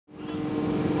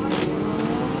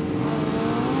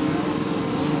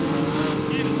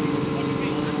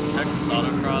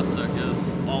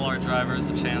drivers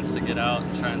a chance to get out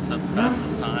and try and set the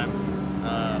fastest time.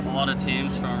 A lot of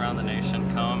teams from around the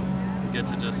nation come and get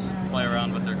to just play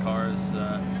around with their cars.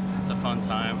 It's a fun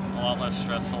time, a lot less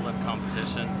stressful than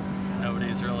competition.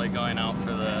 Nobody's really going out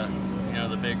for the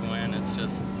big win. It's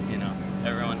just,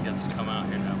 everyone gets to come out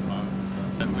here and have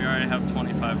fun. So we already have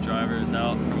 25 drivers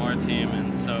out from our team,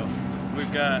 and so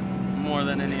we've got more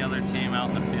than any other team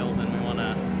out in the field, and we want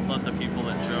to let the people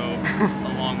that drove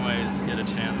a long ways get a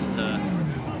chance to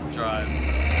drive.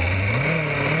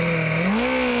 So.